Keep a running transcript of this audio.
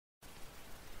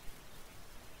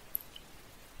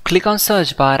Click on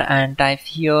search bar and type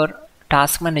here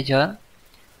task manager.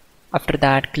 After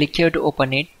that, click here to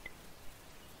open it.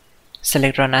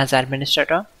 Select run as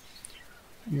administrator.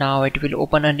 Now it will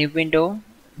open a new window.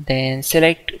 Then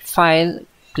select file,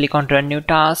 click on run new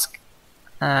task,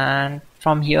 and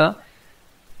from here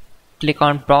click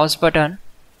on browse button.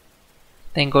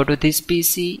 Then go to this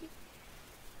PC,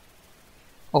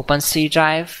 open C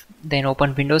drive, then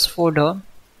open Windows folder.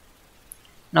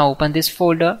 Now open this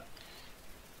folder,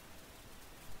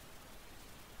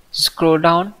 scroll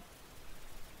down,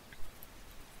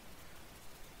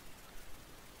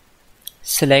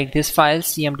 select this file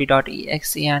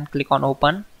cmd.exe and click on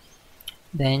open.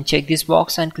 Then check this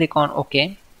box and click on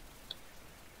OK.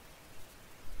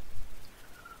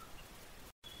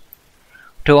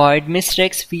 To avoid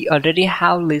mistakes, we already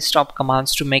have list of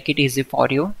commands to make it easy for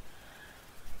you.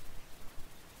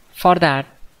 For that,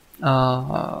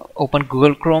 open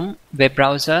Google Chrome web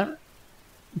browser,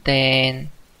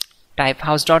 then type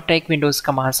hows.tech Windows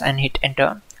commands and hit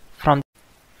enter.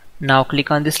 Now click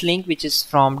on this link, which is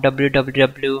from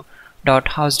www.hows.tech.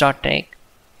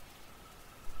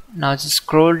 Now just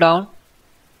scroll down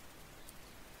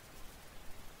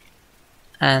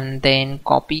and then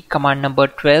copy command number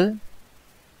 12.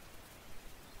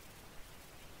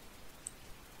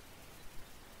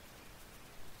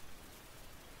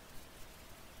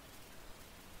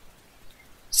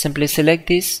 Simply select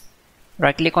this,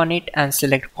 right click on it and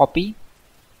select copy.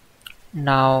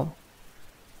 Now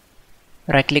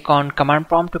right click on command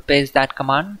prompt to paste that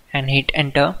command and hit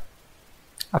enter.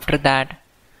 After that,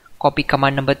 copy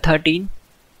command number 13.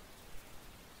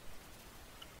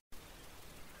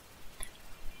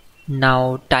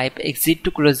 Now type exit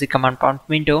to close the command prompt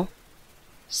window.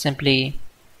 Simply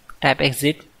type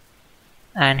exit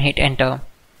and hit enter.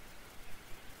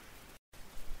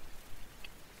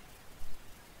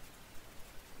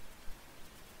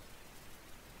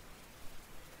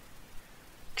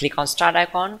 Click on start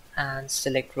icon and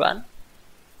select run.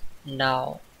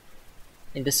 Now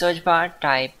in the search bar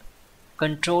type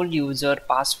control user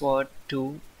password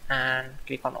 2 and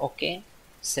click on OK.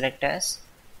 Select as.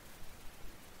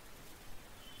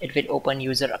 It will open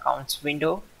user accounts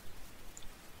window.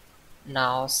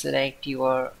 Now select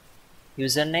your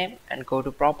username and go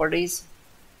to properties.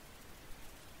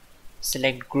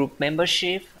 Select group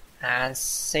membership and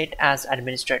set as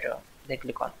administrator. Then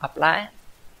click on apply.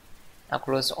 Now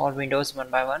close all windows one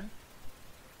by one.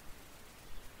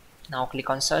 Now click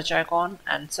on search icon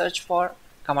and search for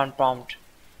command prompt.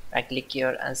 Right click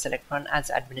here and select run as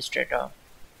administrator.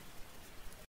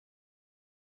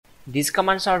 These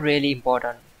commands are really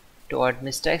important. To avoid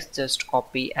mistakes, just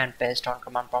copy and paste on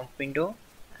command prompt window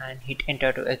and hit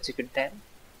enter to execute them.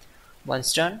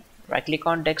 Once done, right click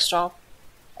on desktop,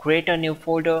 create a new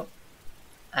folder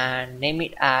and name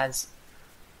it as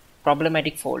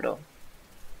problematic folder.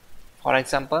 For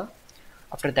example,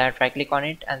 after that right click on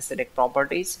it and select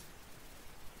properties.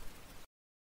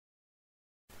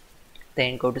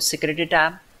 Then go to security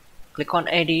tab, click on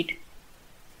edit.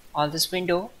 On this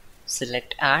window,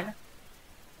 select add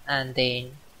and then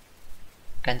you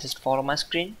can just follow my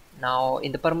screen. Now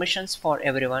in the permissions for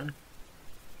everyone,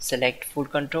 select full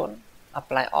control,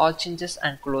 apply all changes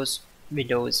and close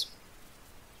windows.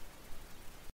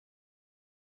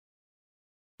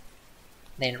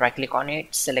 Then right click on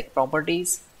it, select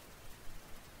properties.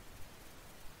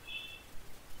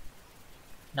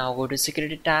 Now go to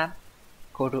security tab,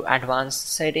 go to advanced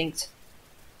settings.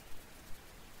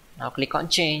 Now click on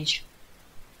change.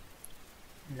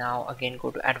 Now again go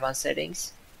to advanced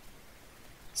settings,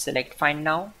 select find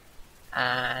now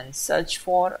and search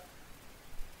for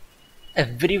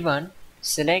everyone.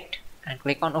 Select and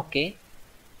click on OK.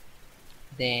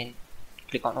 Then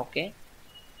click on OK.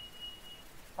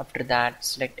 After that,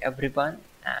 select everyone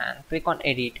and click on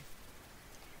edit.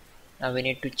 Now we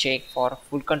need to check for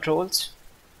full controls.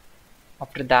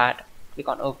 After that, click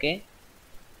on OK.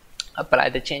 Apply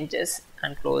the changes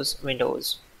and close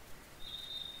windows.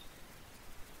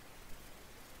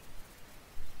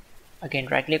 Again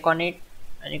right click on it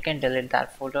and you can delete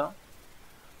that folder.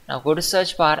 Now go to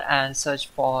search bar and search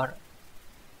for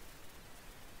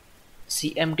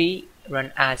cmd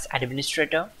run as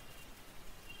administrator.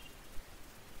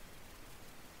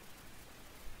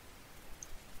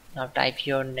 Now type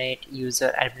here net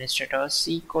user administrator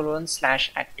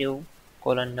c:/active:no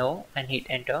and hit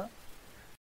enter.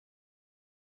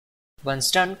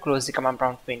 Once done, close the command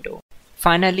prompt window.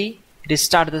 Finally,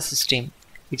 restart the system,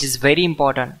 which is very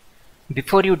important.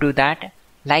 Before you do that,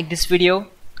 like this video.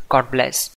 God bless.